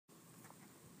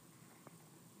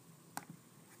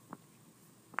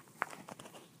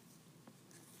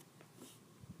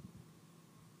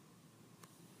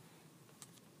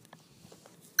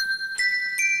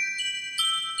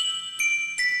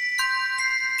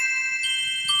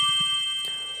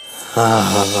I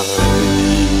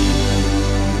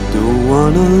don't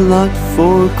want a lot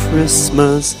for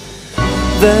Christmas.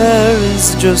 There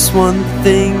is just one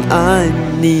thing I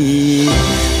need.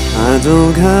 I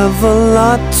don't have a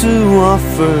lot to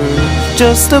offer,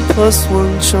 just a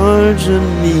 +1 charge of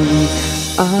me.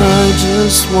 I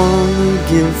just wanna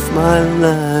give my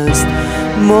last,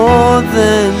 more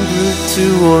than Group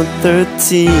 2 or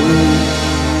 13.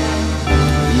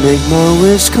 Make my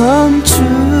wish come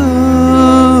true.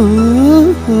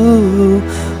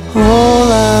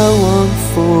 All I want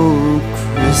for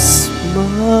Christmas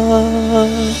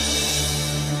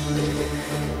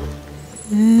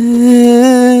is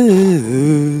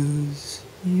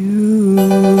you.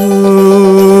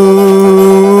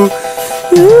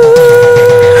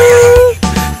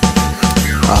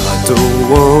 I don't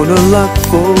want a lot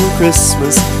for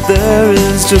Christmas. There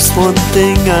is just one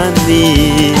thing I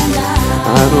need.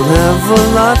 I don't have a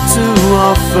lot to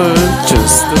offer,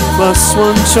 just a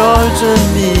 +1 charge of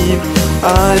me.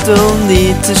 I don't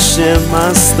need to share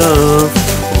my stuff,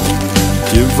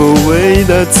 give away,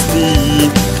 that's me.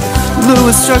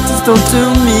 Louis structures don't do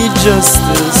me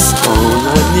justice. All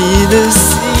I need is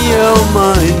CL-.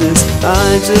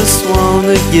 I just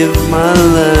wanna give my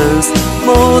last,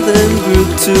 more than Group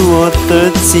 2 or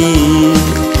 13.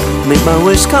 Make my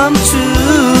wish come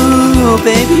true, oh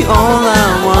baby, all I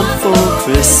want for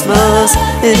Christmas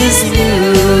is you.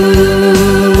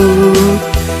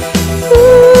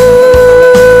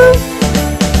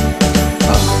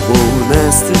 I won't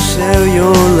ask to share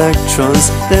your electrons,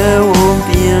 there won't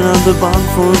be another bond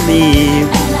for me.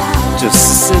 Just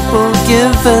a simple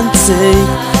give and take,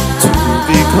 to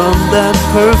become that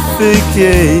perfect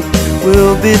gate.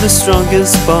 We'll be the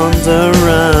strongest bond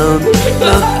around.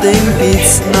 Nothing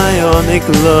beats an ionic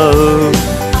love.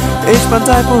 H-bond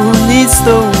dipole, who needs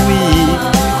the weak?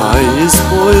 Highest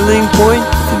boiling point,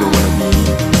 you know what I mean.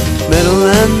 Metal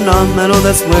and non-metal,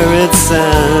 that's where it's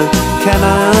at.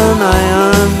 Cation,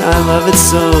 ion, I love it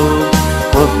so.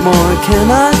 What more can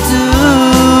I do?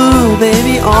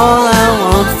 Baby, all I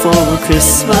want for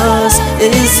Christmas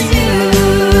is you.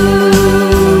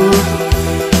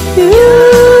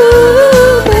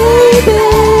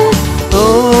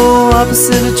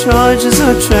 Opposite of charges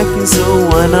are attracting, so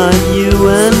why not you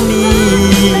and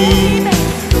me?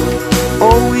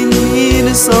 All we need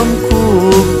is some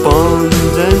cool bond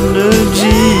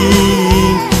energy.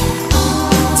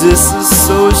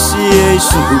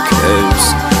 Disassociation, who cares?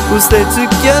 We'll stay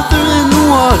together in the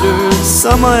water.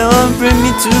 Some ion bring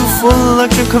me to full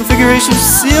electron configuration.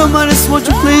 CL-, won't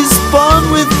you please bond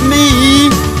with me?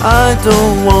 I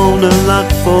don't want a lot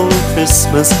for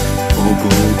Christmas.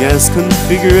 Mobile gas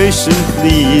configuration,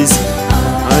 please.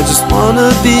 I just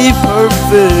wanna be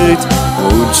perfect.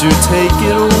 Won't you take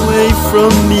it away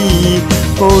from me?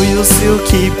 Oh, you'll still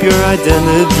keep your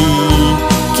identity.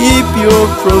 Keep your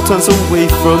protons away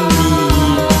from me.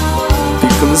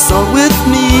 Become the salt with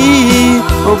me.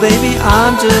 Oh baby,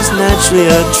 I'm just naturally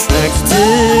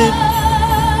attracted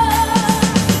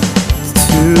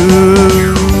to you.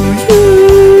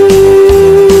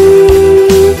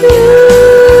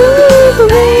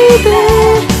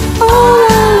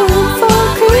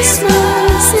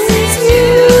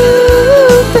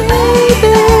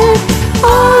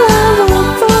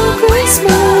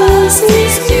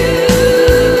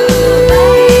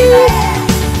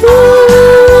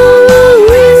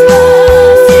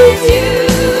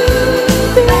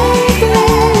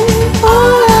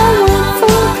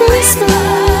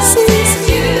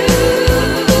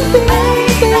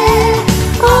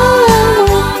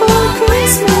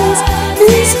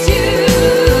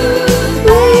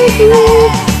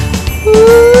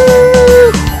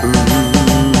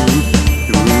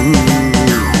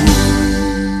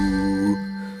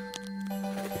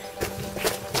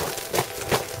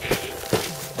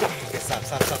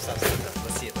 Stop.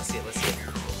 Let's see it.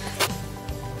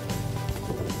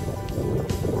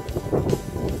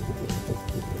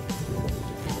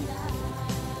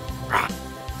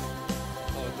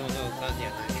 Oh, no, not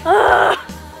yet.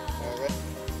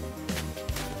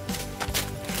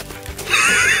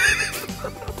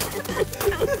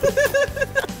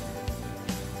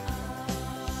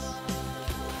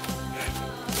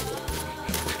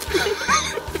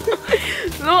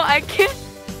 No, I can't.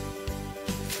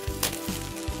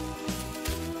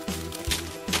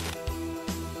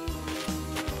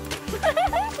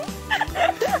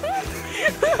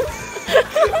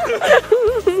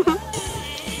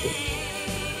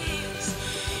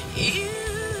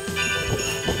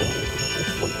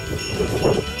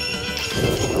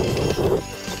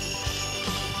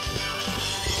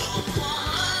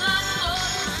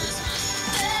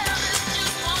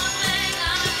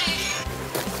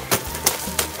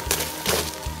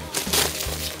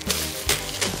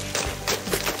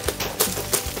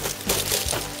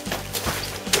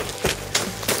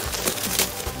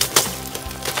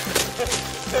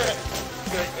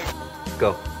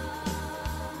 Go.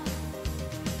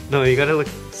 No, you gotta look.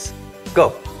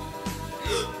 Go.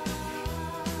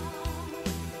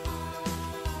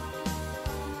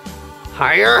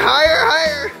 Higher, higher,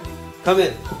 higher. Come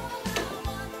in.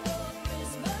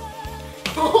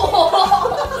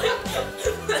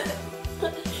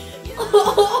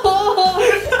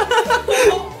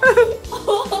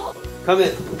 Come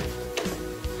in.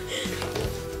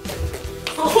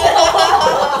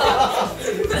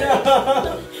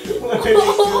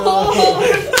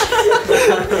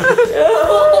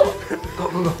 Go,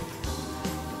 go, go.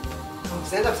 Go,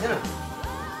 stand up, stand up.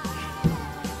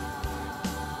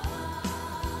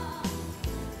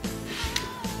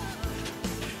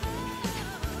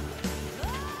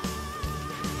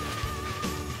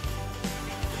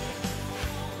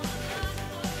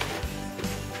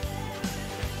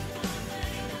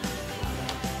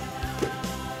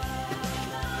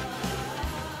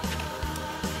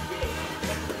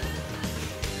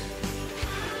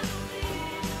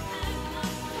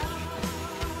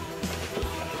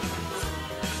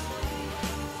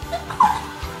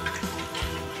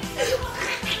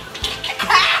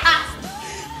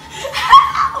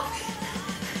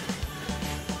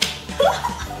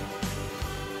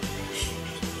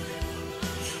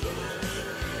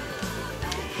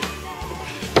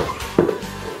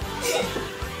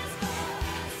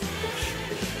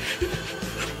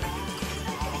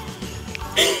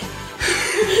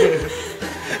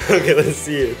 Okay, let's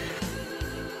see it.